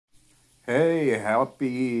Hey,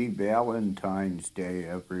 happy Valentine's Day,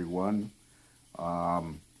 everyone.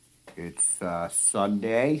 Um, it's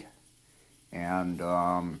Sunday and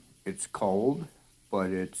it's cold,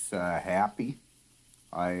 but it's happy.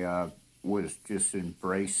 I was just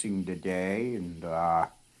embracing the day and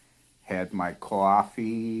had my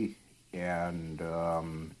coffee and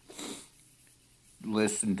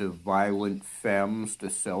listened to Violent Femmes,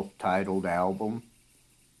 the self titled album.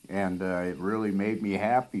 And it really made me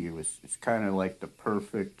happy. It's kind of like the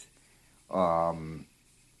perfect um,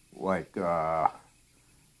 like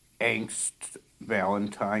angst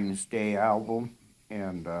Valentine's Day album,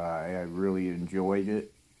 and I really enjoyed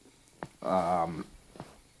it. Um,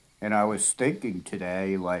 and I was thinking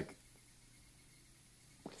today, like,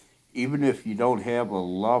 even if you don't have a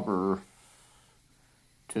lover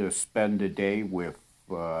to spend the day with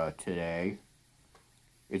today,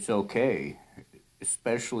 it's okay.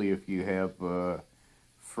 Especially if you have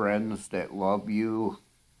friends that love you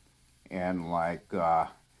and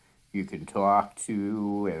you can talk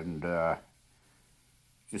to and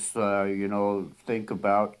just think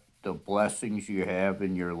about the blessings you have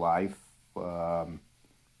in your life,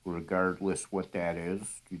 regardless what that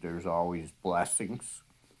is. There's always blessings,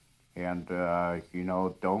 and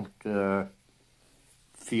don't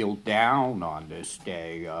feel down on this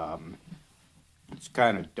day. It's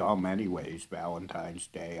kind of dumb, anyways. Valentine's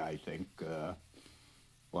Day, I think,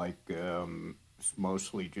 it's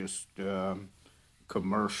mostly just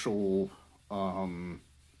commercial um,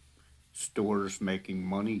 stores making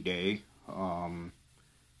money day.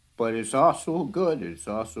 But it's also good. It's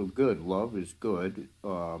also good. Love is good.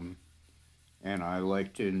 And I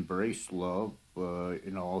like to embrace love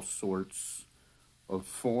in all sorts of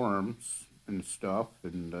forms and stuff.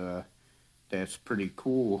 And that's pretty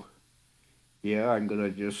cool. Yeah, I'm going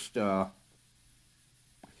to just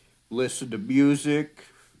listen to music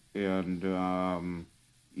and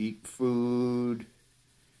eat food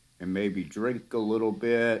and maybe drink a little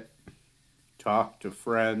bit, talk to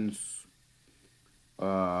friends,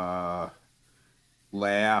 uh,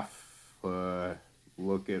 laugh,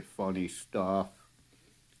 look at funny stuff.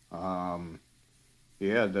 Um,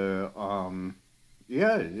 yeah,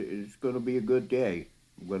 it's gonna be a good day.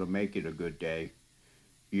 I'm gonna make it a good day.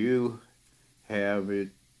 You have it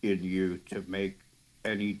in you to make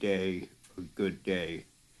any day a good day.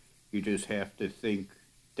 You just have to think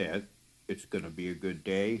that it's gonna be a good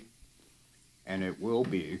day, and it will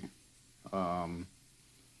be. Um,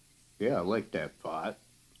 yeah, I like that thought.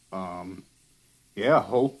 Um, yeah,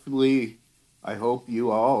 hopefully, I hope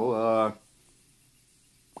you all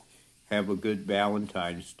have a good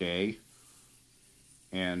Valentine's Day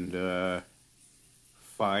and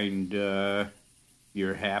find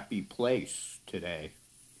your happy place today.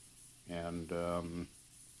 And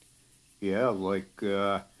yeah,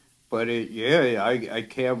 I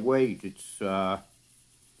can't wait. It's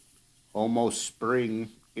almost spring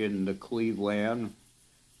in the Cleveland.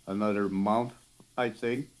 Another month, I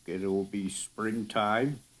think. It will be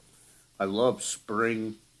springtime. I love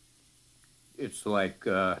spring. It's like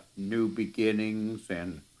new beginnings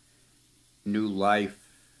and new life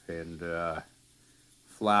and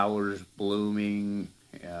flowers blooming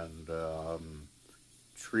and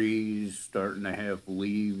trees starting to have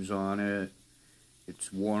leaves on it.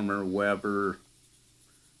 It's warmer weather.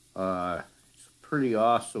 It's a pretty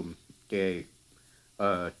awesome day.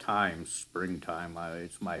 Time, springtime.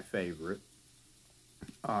 It's my favorite.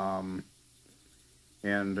 Um,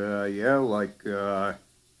 and yeah,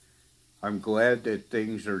 I'm glad that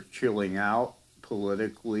things are chilling out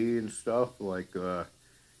politically and stuff.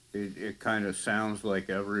 It kind of sounds like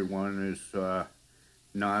everyone is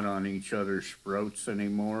not on each other's throats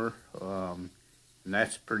anymore. And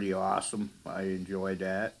that's pretty awesome. I enjoy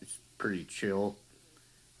that. It's pretty chill.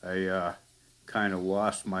 I kind of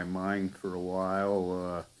lost my mind for a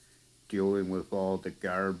while dealing with all the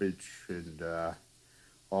garbage and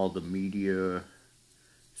all the media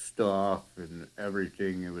stuff and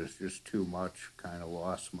everything. It was just too much. Kind of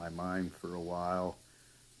lost my mind for a while.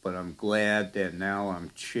 But I'm glad that now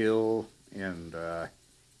I'm chill and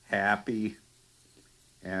happy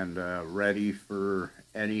and ready for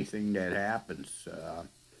anything that happens.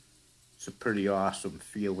 It's a pretty awesome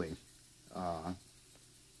feeling. Uh,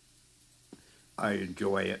 I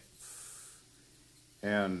enjoy it.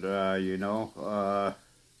 And,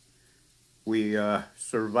 we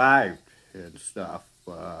survived and stuff.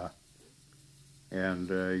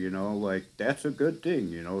 That's a good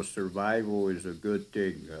thing. Survival is a good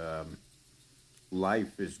thing.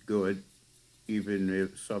 Life is good, even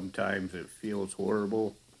if sometimes it feels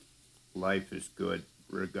horrible. Life is good,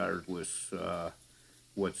 regardless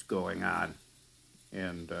what's going on.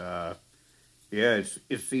 And Yeah,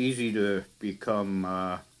 it's easy to become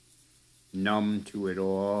numb to it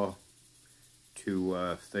all,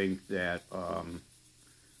 to think that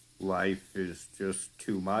life is just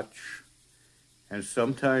too much. And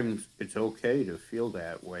sometimes it's okay to feel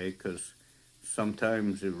that way because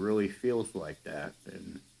sometimes it really feels like that,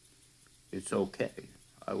 and it's okay.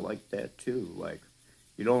 I like that too. Like,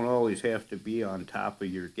 you don't always have to be on top of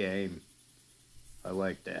your game. I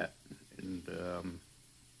like that. And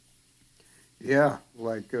yeah,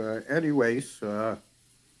 like, anyways,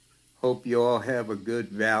 hope you all have a good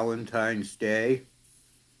Valentine's Day,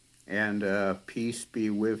 and peace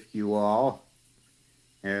be with you all.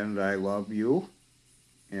 And I love you,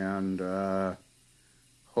 and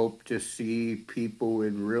hope to see people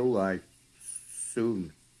in real life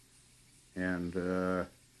soon. And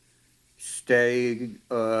stay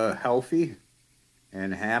healthy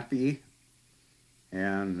and happy,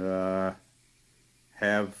 and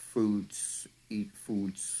have foods, eat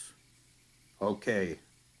foods. Okay,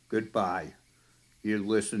 goodbye. You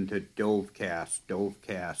listen to DovCast,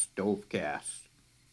 DovCast, DovCast.